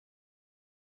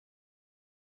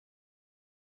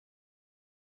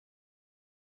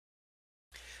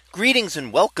Greetings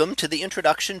and welcome to the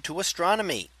introduction to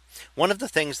astronomy. One of the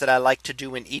things that I like to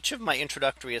do in each of my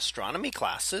introductory astronomy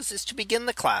classes is to begin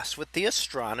the class with the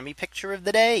astronomy picture of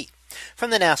the day from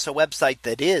the NASA website,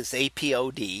 that is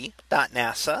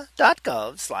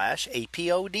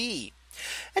apod.nasa.gov/apod.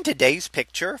 And today's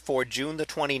picture for June the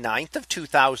 29th of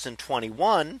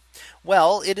 2021.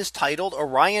 Well, it is titled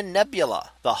Orion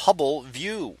Nebula, the Hubble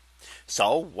View.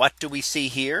 So what do we see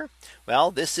here?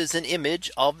 Well, this is an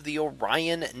image of the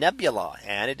Orion Nebula,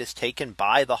 and it is taken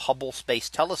by the Hubble Space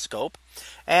Telescope,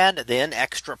 and then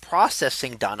extra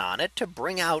processing done on it to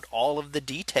bring out all of the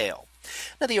detail.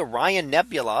 Now, the Orion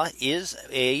Nebula is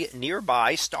a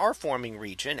nearby star forming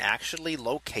region, actually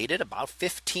located about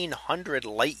 1,500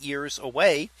 light years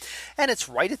away. And it's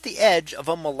right at the edge of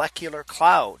a molecular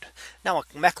cloud. Now, a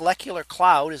molecular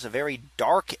cloud is a very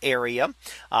dark area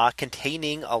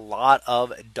containing a lot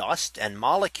of dust and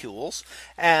molecules.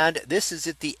 And this is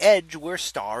at the edge where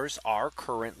stars are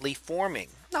currently forming.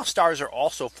 Now, stars are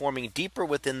also forming deeper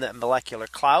within the molecular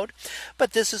cloud,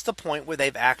 but this is the point where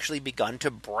they've actually begun to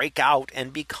break out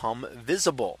and become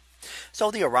visible.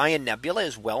 So the Orion Nebula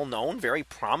is well known, very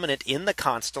prominent in the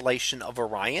constellation of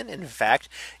Orion. In fact,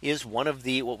 is one of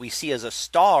the what we see as a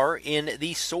star in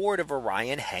the sword of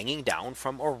Orion hanging down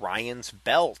from Orion's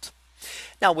belt.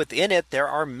 Now, within it, there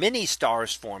are many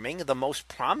stars forming. The most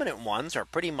prominent ones are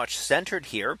pretty much centered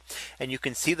here, and you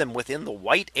can see them within the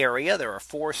white area. There are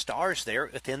 4 stars there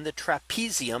within the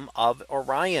trapezium of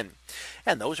Orion.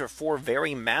 And those are 4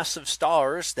 very massive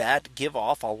stars that give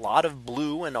off a lot of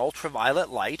blue and ultraviolet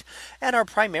light, and are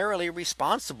primarily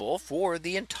responsible for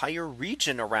the entire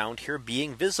region around here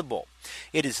being visible.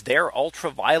 It is their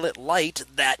ultraviolet light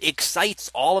that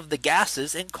excites all of the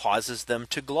gases and causes them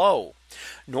to glow.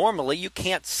 Normally, you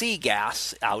can't see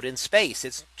gas out in space.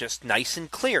 It's just nice and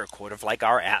clear, sort of like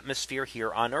our atmosphere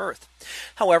here on Earth.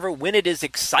 However, when it is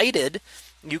excited,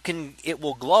 it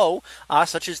will glow,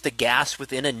 such as the gas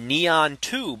within a neon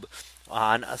tube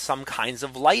on some kinds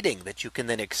of lighting, that you can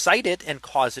then excite it and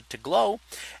cause it to glow,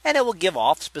 and it will give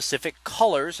off specific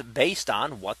colors based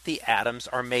on what the atoms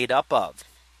are made up of.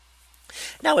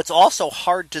 Now, it's also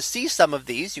hard to see some of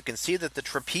these. You can see that the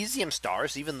trapezium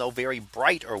stars, even though very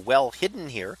bright, are well hidden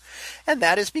here. And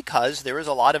that is because there is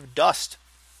a lot of dust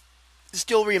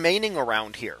still remaining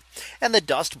around here, and the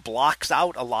dust blocks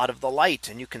out a lot of the light.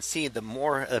 And you can see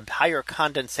the higher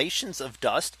condensations of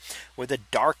dust, where the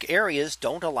dark areas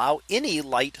don't allow any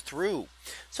light through.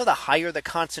 So the higher the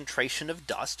concentration of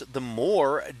dust, the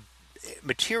more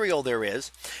material there is,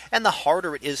 and the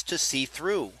harder it is to see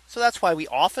through. So that's why we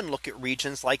often look at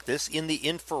regions like this in the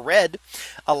infrared,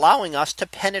 allowing us to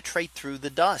penetrate through the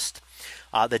dust.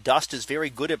 The dust is very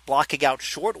good at blocking out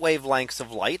short wavelengths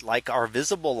of light, like our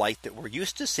visible light that we're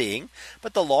used to seeing.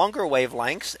 But the longer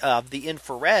wavelengths of the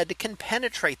infrared can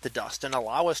penetrate the dust and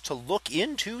allow us to look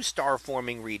into star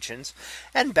forming regions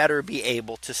and better be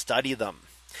able to study them.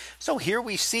 So here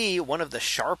we see one of the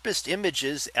sharpest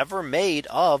images ever made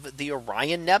of the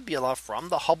Orion Nebula from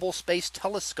the Hubble Space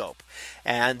Telescope.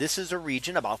 And this is a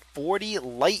region about 40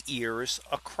 light years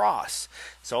across.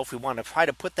 So if we want to try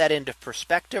to put that into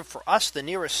perspective, for us, the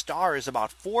nearest star is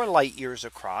about 4 light years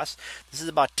across. This is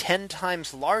about 10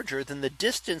 times larger than the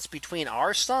distance between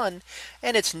our sun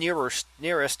and its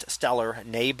nearest stellar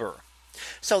neighbor.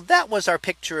 So that was our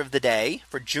picture of the day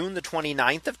for June the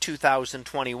 29th of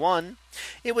 2021.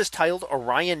 It was titled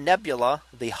Orion Nebula,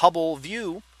 the Hubble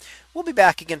View. We'll be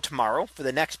back again tomorrow for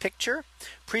the next picture,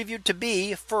 previewed to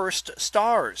be first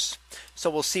stars. So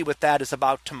we'll see what that is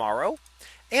about tomorrow.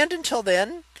 And until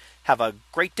then, have a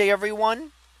great day,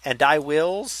 everyone, and I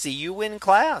will see you in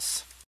class.